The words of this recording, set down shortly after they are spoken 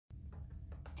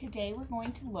Today we're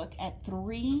going to look at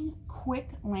 3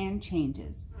 quick land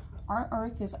changes. Our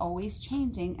Earth is always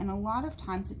changing, and a lot of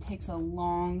times it takes a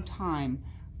long time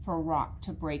for rock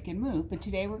to break and move, but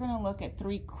today we're going to look at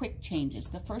 3 quick changes.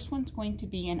 The first one's going to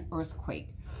be an earthquake.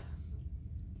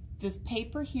 This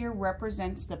paper here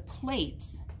represents the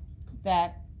plates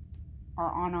that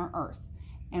are on our Earth,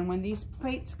 and when these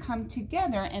plates come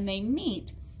together and they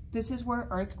meet, this is where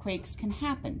earthquakes can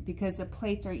happen, because the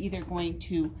plates are either going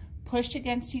to push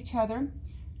against each other,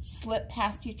 slip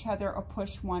past each other, or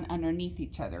push one underneath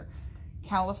each other.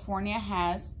 California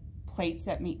has plates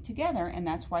that meet together, and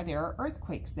that's why there are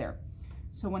earthquakes there.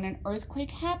 So when an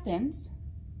earthquake happens,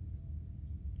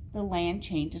 the land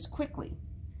changes quickly.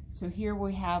 So here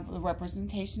we have the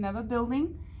representation of a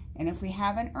building, and if we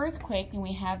have an earthquake and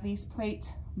we have these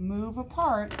plates move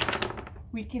apart,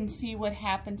 we can see what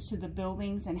happens to the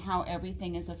buildings and how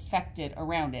everything is affected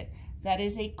around it. That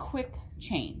is a quick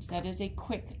change. That is a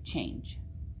quick change.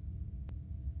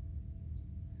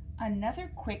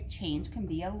 Another quick change can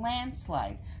be a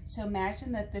landslide. So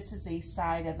imagine that this is a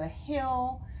side of a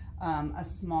hill, a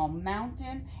small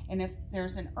mountain, and if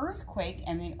there's an earthquake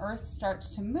and the earth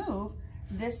starts to move,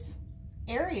 this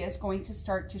area is going to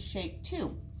start to shake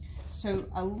too. So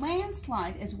a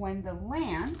landslide is when the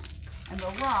land and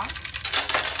the rock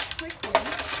quickly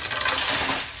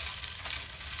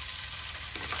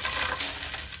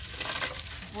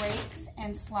breaks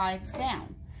and slides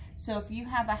down. So if you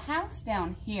have a house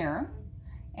down here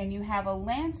and you have a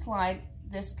landslide,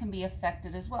 this can be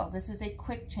affected as well. This is a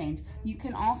quick change. You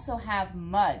can also have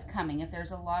mud coming. If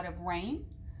there's a lot of rain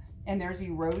and there's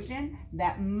erosion,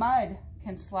 that mud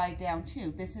can slide down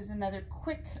too. This is another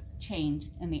quick change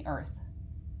in the earth.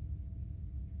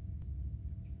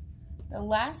 The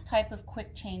last type of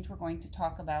quick change we're going to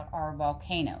talk about are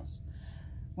volcanoes.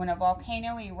 When a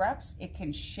volcano erupts, it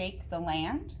can shake the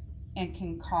land and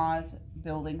can cause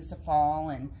buildings to fall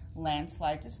and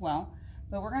landslides as well.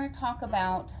 But we're going to talk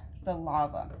about the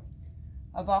lava.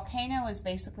 A volcano is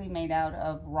basically made out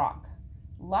of rock.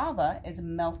 Lava is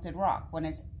melted rock. When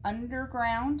it's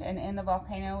underground and in the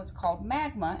volcano, it's called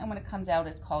magma, and when it comes out,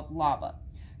 it's called lava.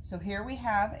 So here we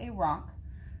have a rock.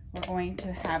 We're going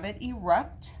to have it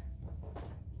erupt.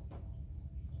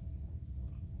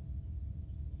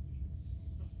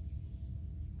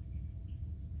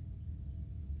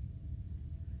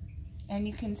 And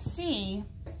you can see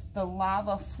the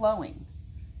lava flowing.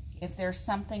 If there's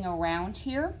something around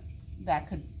here, that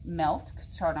could melt,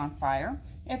 could start on fire.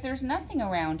 If there's nothing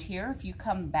around here, if you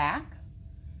come back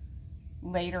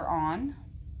later on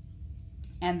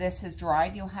and this has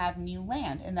dried, you'll have new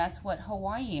land. And that's what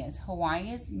Hawaii is.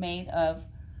 Hawaii is made of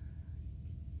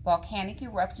volcanic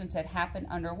eruptions that happen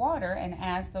underwater, and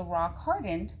as the rock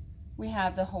hardened, we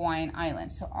have the Hawaiian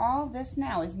Islands. So all this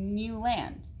now is new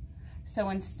land. So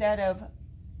instead of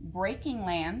breaking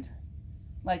land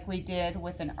like we did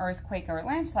with an earthquake or a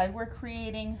landslide, we're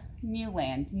creating new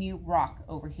land, new rock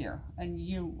over here, a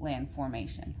new land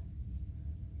formation.